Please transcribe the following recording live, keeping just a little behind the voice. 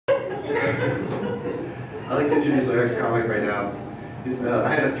I'd like to introduce our next comic right now.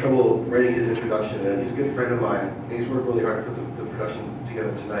 I had trouble writing his introduction, and he's a good friend of mine, and he's worked really hard to put the production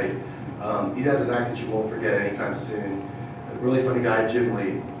together tonight. He has an act that you won't forget anytime soon. A really funny guy, Jim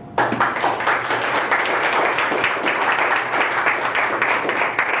Lee.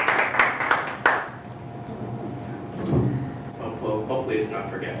 Hopefully it's not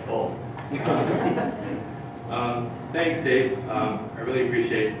forgetful. Thanks, Dave. I really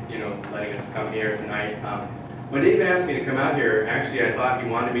appreciate letting us come here tonight. When Dave asked me to come out here, actually I thought he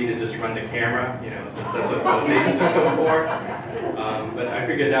wanted me to just run the camera, since that's what most agents are known for. But I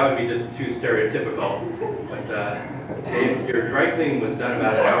figured that would be just too stereotypical. But Dave, your dry cleaning was done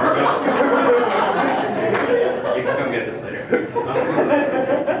about an hour ago. You can come get this later.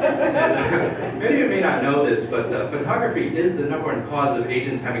 Many of you may not know this, but photography is the #1 cause of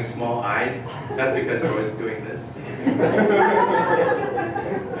agents having small eyes. That's because they're always doing this.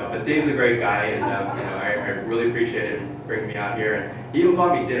 But Dave's a great guy, and I really appreciate him bringing me out here. And he even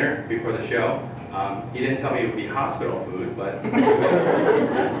bought me dinner before the show. He didn't tell me it would be hospital food, but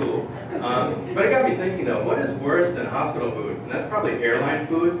it's cool. But it got me thinking, though, what is worse than hospital food? And that's probably airline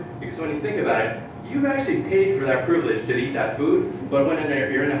food, because when you think about it, you've actually paid for that privilege to eat that food, but when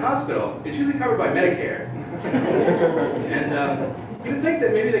you're in a hospital, it's usually covered by Medicare. And you'd think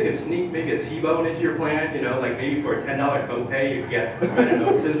that maybe they could sneak maybe a T-bone into your plan, like maybe for a $10 copay you could get, I don't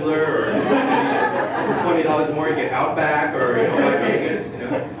know, Sizzler, or for $20 more you get Outback, or Las Vegas.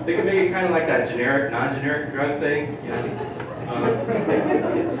 They could make it kind of like that generic, non-generic drug thing.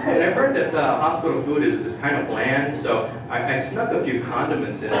 And I've heard that hospital food is kind of bland, so I snuck a few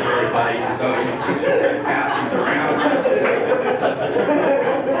condiments in for everybody, so you can just pass these around.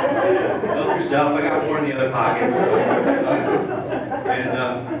 Help yourself, I got more in the other pocket. And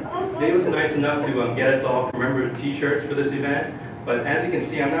Dave was nice enough to get us all commemorative t-shirts for this event. But as you can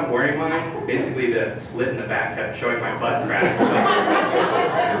see, I'm not wearing mine. Basically, the slit in the back kept showing my butt crack. So.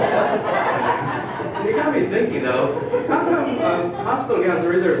 It got me thinking, though, how come hospital gowns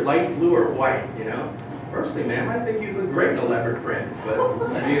are either light blue or white, Personally, ma'am, I think you look great in a leopard print, but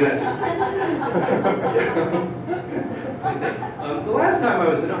maybe that's just me. The last time I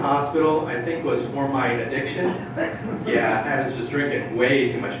was in a hospital, I think, was for my addiction. Yeah, I was just drinking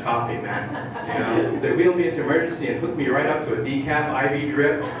way too much coffee, man. They wheeled me into emergency and hooked me right up to a decaf IV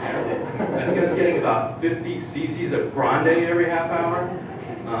drip. I think I was getting about 50 cc's of Grande every half hour.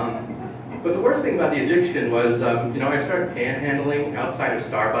 But the worst thing about the addiction was, I started panhandling outside of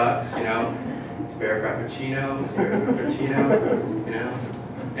Starbucks, spare frappuccino,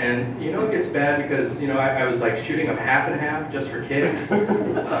 And it gets bad because, I was like shooting them half and half just for kicks.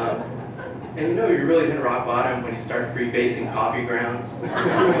 And you really hit rock bottom when you start freebasing coffee grounds.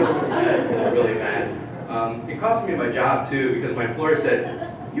 Really bad. It cost me my job too, because my employer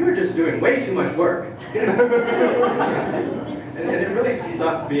said, "You were just doing way too much work." And it really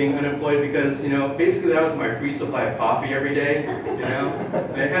sucked being unemployed because, basically that was my free supply of coffee every day,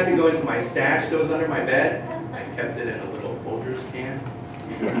 I had to go into my stash that was under my bed. I kept it in a little Folgers can.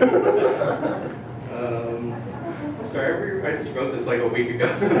 Sorry, I just wrote this like a week ago,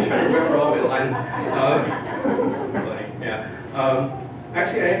 so I'm trying to remember all my lines.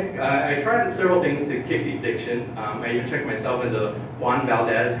 Actually, I tried several things to kick the addiction. I even checked myself into Juan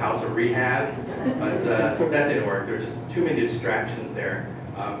Valdez House of Rehab, but that didn't work. There were just too many distractions there.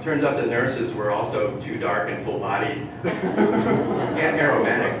 Turns out the nurses were also too dark and full-bodied, and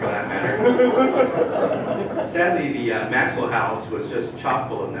aromatic for that matter. Sadly, the Maxwell House was just chock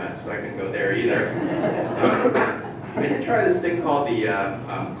full of nuts, so I couldn't go there either. I did try this thing called the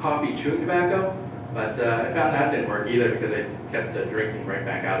coffee chewing tobacco, but I found that didn't work either because I kept drinking right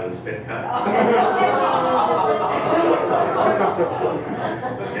back out of the spit cup.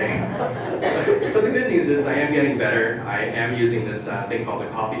 Okay. So the good news is I am getting better. I am using this thing called the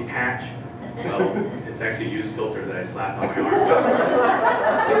coffee patch. Well, it's actually a used filter that I slapped on my arm.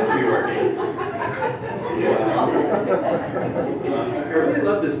 Seems to be working. I really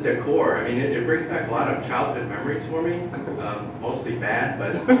love this decor. I mean, it brings back a lot of childhood memories for me. Mostly bad,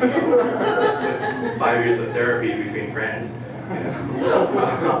 but it's 5 years of therapy between friends.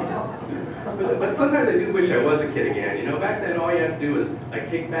 But sometimes I do wish I was a kid again. Back then all you had to do was like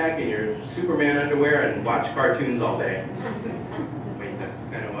kick back in your Superman underwear and watch cartoons all day. Wait, that's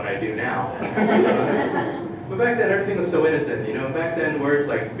kind of what I do now. But back then everything was so innocent. Back then words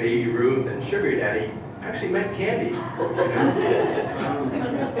like Baby Ruth and Sugar Daddy actually meant candy.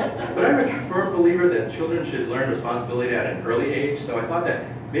 But I'm a firm believer that children should learn responsibility at an early age, so I thought that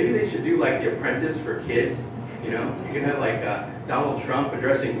maybe they should do like The Apprentice for kids. You can have like Donald Trump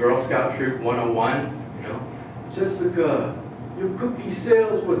addressing Girl Scout Troop 101. Jessica, your cookie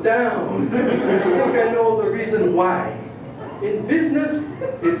sales were down. I think I know the reason why. In business,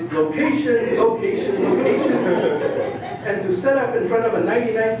 it's location, location, location. And to set up in front of a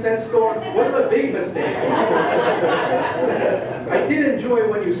 99-cent store was a big mistake. I did enjoy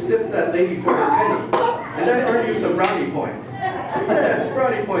when you stiffed that lady for a penny, and that earned you some brownie points. Yeah,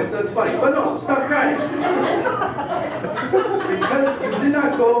 brownie points, that's funny. But no, stop crying. Because you did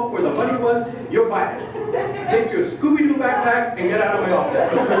not go where the money was, you're fired. Take your Scooby-Doo backpack and get out of my office.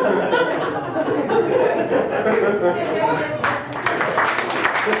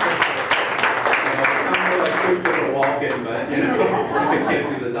 I'm more like Christopher Walken, but you know, I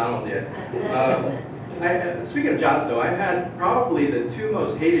can't do the Donald yet. Speaking of jobs, though, I've had probably the two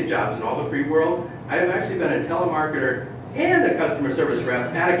most hated jobs in all the free world. I have actually been a telemarketer and a customer service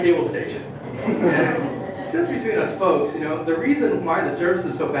rep at a cable station. And just between us folks, you know, the reason why the service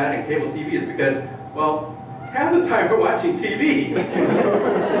is so bad in cable TV is because, well, half the time we're watching TV.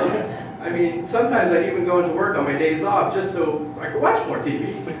 I mean, sometimes I'd even go into work on my days off just so I could watch more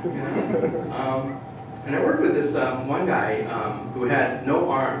TV. You know? And I worked with this one guy who had no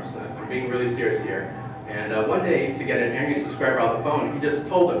arms. I'm being really serious here. And one day, to get an angry subscriber on the phone, he just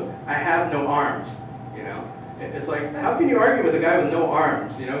told him, "I have no arms." You know, it's like, how can you argue with a guy with no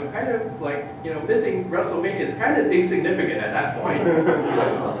arms? You know, kind of like, you know, missing WrestleMania is kind of insignificant at that point.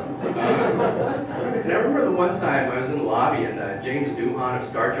 And I remember the one time I was in the lobby and James Doohan of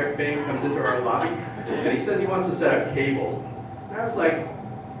Star Trek fame comes into our lobby and he says he wants to set up cable. And I was like,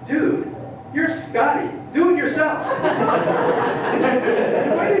 dude, you're Scotty. Do it yourself.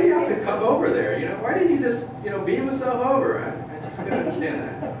 Why did he have to come over there? You know, why didn't he just, you know, beam himself over? I just couldn't understand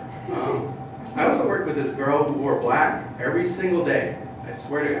that. I also worked with this girl who wore black every single day. I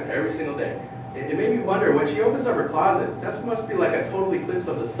swear to God, every single day. It made me wonder, when she opens up her closet, that must be like a total eclipse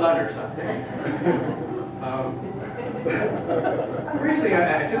of the sun or something. Recently,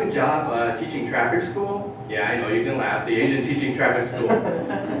 I took a job teaching traffic school. Yeah, I know, you can laugh. The Asian teaching traffic school.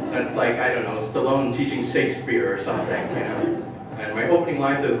 That's like, I don't know, Stallone teaching Shakespeare or something, you know. And my opening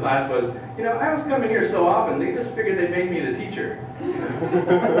line to the class was, you know, I was coming here so often, they just figured they'd make me the teacher.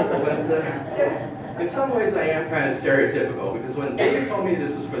 But in some ways, I am kind of stereotypical, because when David told me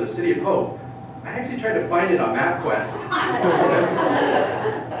this was for the City of Hope, I actually tried to find it on MapQuest.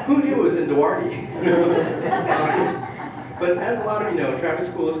 Who knew it was in Duarte? But as a lot of you know, traffic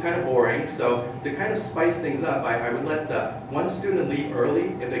school is kind of boring, so to kind of spice things up, I would let one student leave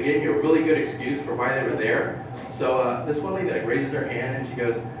early if they gave me a really good excuse for why they were there. So this one lady like raises her hand and she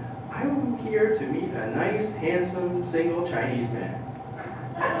goes, "I'm here to meet a nice, handsome, single Chinese man."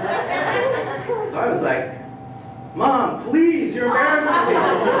 So I was like, "Mom, please, you're embarrassing me."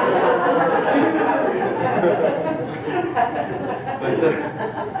 But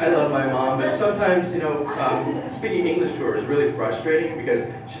I love my mom, but sometimes, you know, speaking English to her is really frustrating because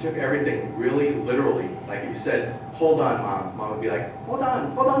she took everything really literally. Like if you said, "Hold on, Mom," Mom would be like, hold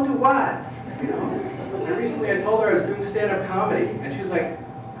on to what? You know? And recently I told her I was doing stand-up comedy, and she was like,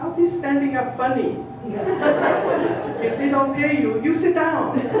 "How is standing up funny? If they don't pay you, you sit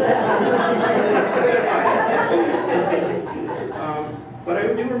down." But I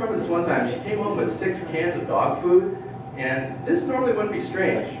do remember this one time, she came home with 6 cans of dog food, and this normally wouldn't be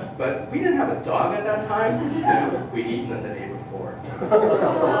strange, but we didn't have a dog at that time. You know, we'd eaten them the day before. Just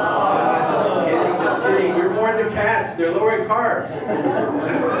kidding, we're more into cats, they're lowering carbs.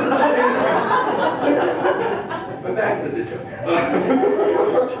 But back to the joke. So I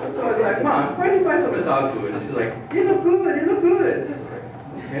was like, "Mom, why did you buy some of the dog food?" And she's like, "You look good, you look good."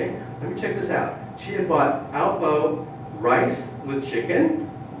 Okay, let me check this out. She had bought Alpo rice with chicken,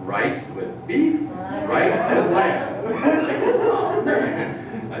 rice with beef, rice with lamb. Oh,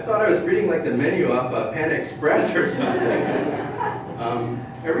 man. I thought I was reading like the menu off Panda Express or something.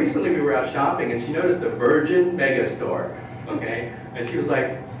 And recently we were out shopping and she noticed the Virgin Mega Store, okay? And she was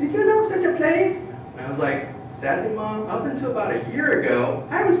like, "Did you know such a place?" And I was like, "Sadly, Mom, up until about a year ago,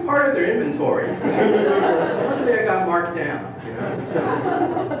 I was part of their inventory." Luckily, I got marked down, you know?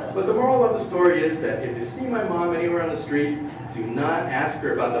 But the moral of the story is that if you see my mom anywhere on the street, do not ask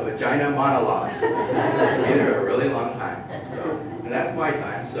her about the vagina monologues. It's been a really long time. So, and that's my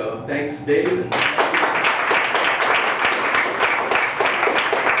time. So thanks, Dave.